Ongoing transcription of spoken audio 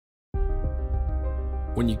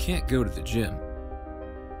When you can't go to the gym,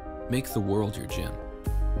 make the world your gym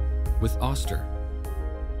with Auster,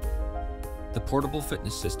 the portable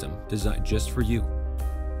fitness system designed just for you,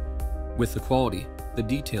 with the quality, the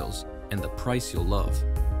details, and the price you'll love.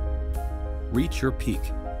 Reach your peak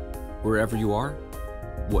wherever you are,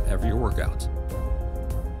 whatever your workout.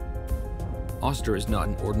 Auster is not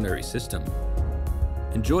an ordinary system.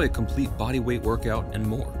 Enjoy a complete bodyweight workout and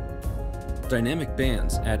more. Dynamic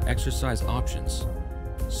bands add exercise options.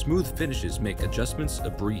 Smooth finishes make adjustments a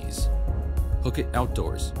breeze. Hook it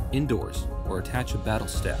outdoors, indoors, or attach a battle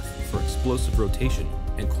staff for explosive rotation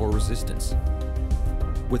and core resistance.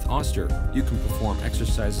 With Auster, you can perform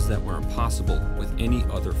exercises that were impossible with any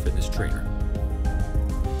other fitness trainer.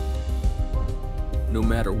 No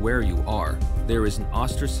matter where you are, there is an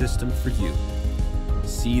Auster system for you.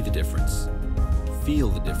 See the difference. Feel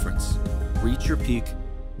the difference. Reach your peak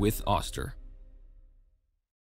with Auster.